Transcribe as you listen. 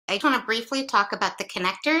I want to briefly talk about the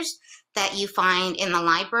connectors that you find in the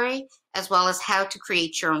library, as well as how to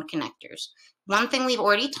create your own connectors. One thing we've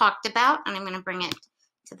already talked about, and I'm going to bring it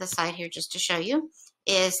to the side here just to show you,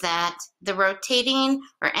 is that the rotating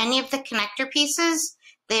or any of the connector pieces,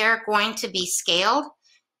 they are going to be scaled,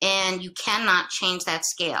 and you cannot change that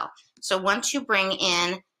scale. So once you bring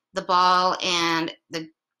in the ball and the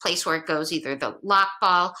place where it goes, either the lock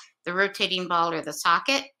ball, the rotating ball, or the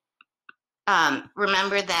socket,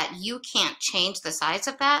 remember that you can't change the size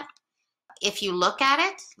of that. If you look at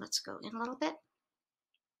it, let's go in a little bit,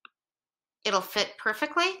 it'll fit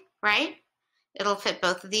perfectly, right? It'll fit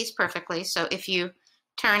both of these perfectly. So if you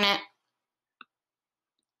turn it,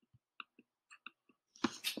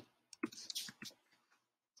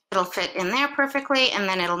 it'll fit in there perfectly, and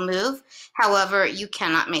then it'll move. However, you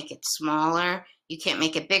cannot make it smaller. You can't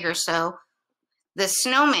make it bigger. So the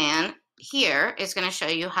snowman here is going to show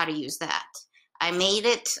you how to use that. I made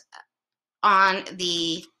it on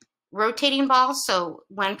the rotating ball, so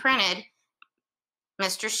when printed,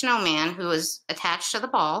 Mr. Snowman, who is attached to the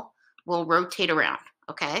ball, will rotate around,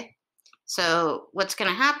 okay? So what's going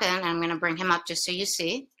to happen, I'm going to bring him up just so you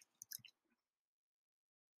see.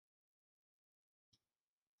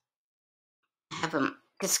 I have him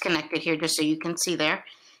disconnected here just so you can see there.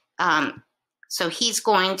 So he's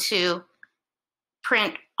going to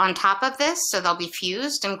print on top of this, so they'll be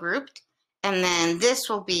fused and grouped, and then this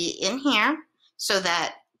will be in here so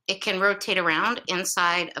that it can rotate around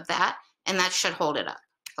inside of that, and that should hold it up,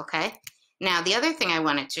 okay? Now, the other thing I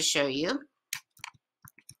wanted to show you,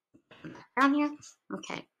 down here,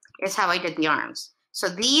 okay, is how I did the arms. So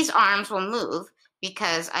these arms will move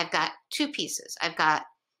because I've got two pieces. I've got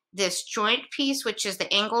this joint piece, which is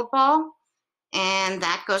the angled ball, and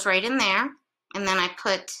that goes right in there. And then I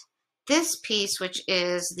put this piece, which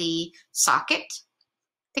is the socket.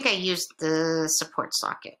 I think I used the support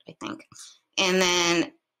socket, I think. And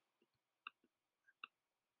then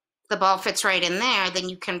the ball fits right in there. Then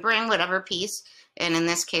you can bring whatever piece, and in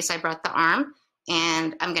this case I brought the arm,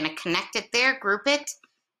 and I'm going to connect it there, group it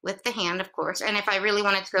with the hand, of course. And if I really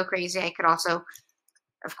wanted to go crazy, I could also,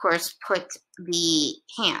 of course, put the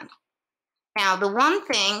hand. Now, the one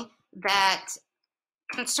thing that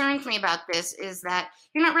concerns me about this is that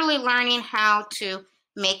you're not really learning how to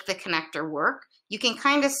make the connector work. You can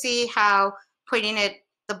kind of see how putting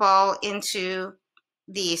the ball into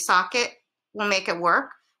the socket will make it work,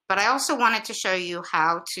 but I also wanted to show you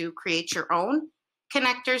how to create your own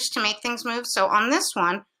connectors to make things move. So on this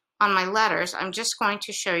one, on my letters, I'm just going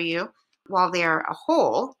to show you, while they're a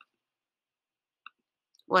whole,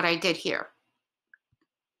 what I did here.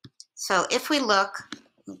 So if we look,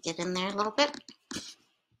 let me get in there a little bit.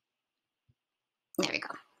 There we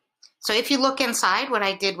go. So if you look inside, what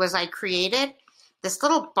I did was I created this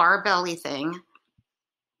little barbell-y thing,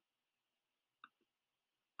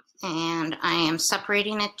 and I am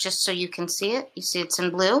separating it just so you can see it. You see it's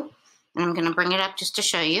in blue, and I'm going to bring it up just to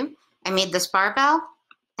show you. I made this barbell,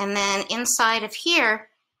 and then inside of here,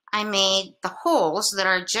 I made the holes that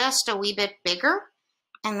are just a wee bit bigger,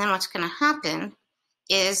 and then what's going to happen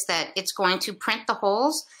is that it's going to print the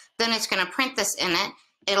holes, then it's going to print this in it.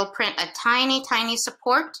 It'll print a tiny, tiny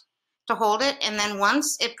support to hold it, and then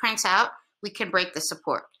once it prints out, we can break the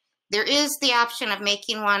support. There is the option of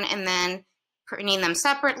making one and then printing them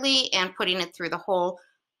separately and putting it through the hole,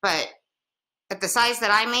 but at the size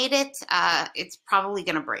that I made it, it's probably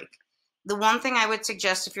going to break. The one thing I would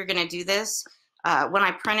suggest if you're going to do this, when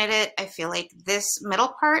I printed it, I feel like this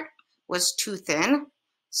middle part was too thin,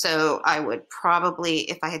 so I would probably,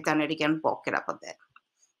 if I had done it again, bulk it up a bit.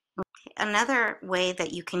 Another way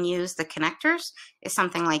that you can use the connectors is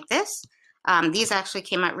something like this. These actually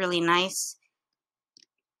came out really nice.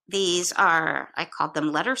 These are, I called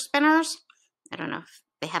them letter spinners. I don't know if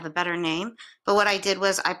they have a better name, but what I did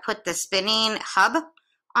was I put the spinning hub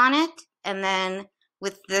on it, and then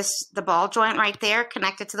with this, the ball joint right there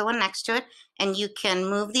connected to the one next to it, and you can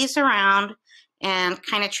move these around and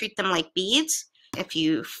kind of treat them like beads. If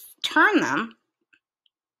you turn them,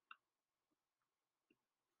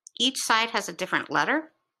 each side has a different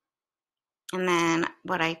letter. And then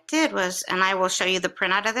what I did was, and I will show you the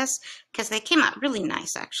printout of this because they came out really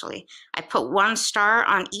nice actually. I put one star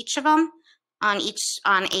on each of them, on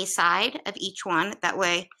a side of each one. That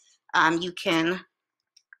way you can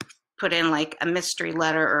put in like a mystery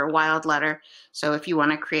letter or a wild letter. So if you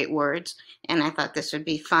want to create words, and I thought this would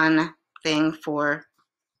be a fun thing for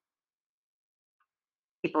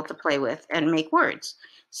people to play with and make words.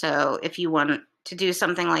 So if you want to do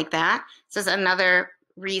something like that, this is another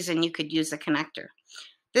reason you could use a connector.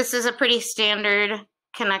 This is a pretty standard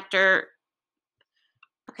connector.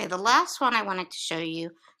 Okay, the last one I wanted to show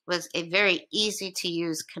you was a very easy to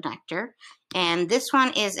use connector. And this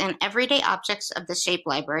one is in Everyday Objects of the Shape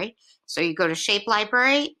Library. So you go to Shape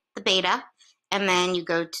Library, the beta, and then you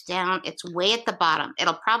go to down, it's way at the bottom.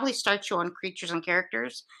 It'll probably start you on Creatures and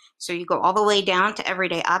Characters. So you go all the way down to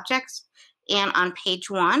Everyday Objects. And on page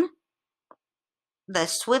 1, the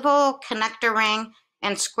swivel, connector ring,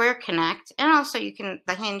 and square connect, and also you can,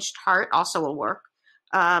 the hinged heart also will work.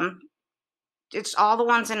 It's all the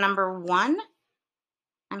ones in number 1.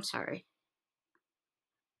 I'm sorry.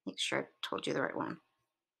 Make sure I told you the right one.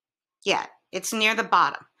 Yeah, it's near the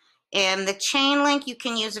bottom. And the chain link you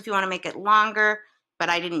can use if you want to make it longer, but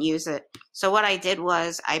I didn't use it. So what I did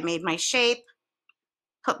was I made my shape,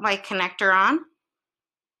 put my connector on.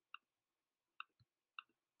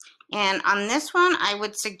 And on this one, I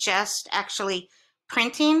would suggest actually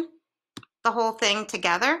printing the whole thing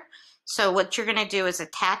together. So what you're going to do is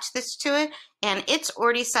attach this to it, and it's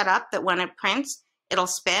already set up that when it prints, it'll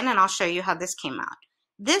spin, and I'll show you how this came out.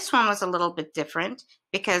 This one was a little bit different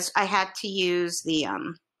because I had to use the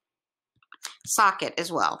socket as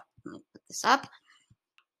well. Let me put this up.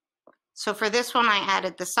 So for this one, I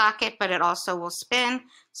added the socket, but it also will spin.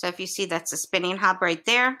 So if you see, that's a spinning hub right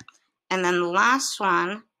there. And then the last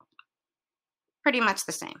one, pretty much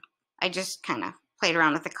the same. I just kind of played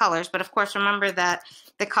around with the colors, but of course, remember that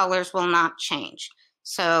the colors will not change.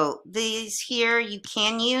 So these here you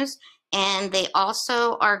can use, and they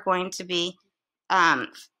also are going to be,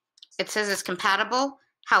 it says it's compatible.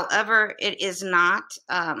 However, it is not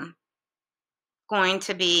going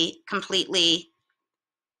to be completely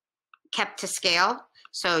kept to scale.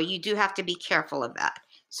 So you do have to be careful of that.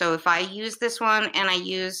 So if I use this one and I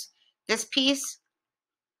use this piece,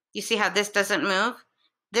 you see how this doesn't move?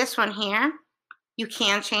 This one here, you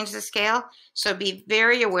can change the scale. So be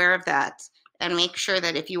very aware of that and make sure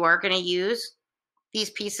that if you are going to use these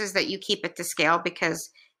pieces that you keep it to scale, because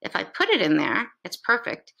if I put it in there, it's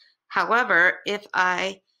perfect. However, if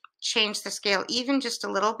I change the scale even just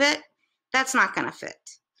a little bit, that's not going to fit.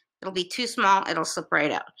 It'll be too small, it'll slip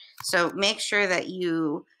right out. So make sure that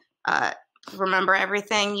you remember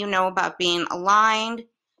everything you know about being aligned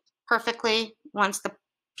perfectly. Once the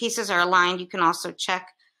pieces are aligned, you can also check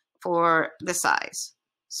for the size.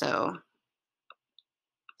 So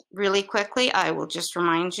really quickly, I will just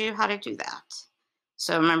remind you how to do that.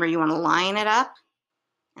 So remember, you want to line it up,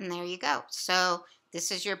 and there you go. So this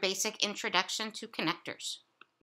is your basic introduction to connectors.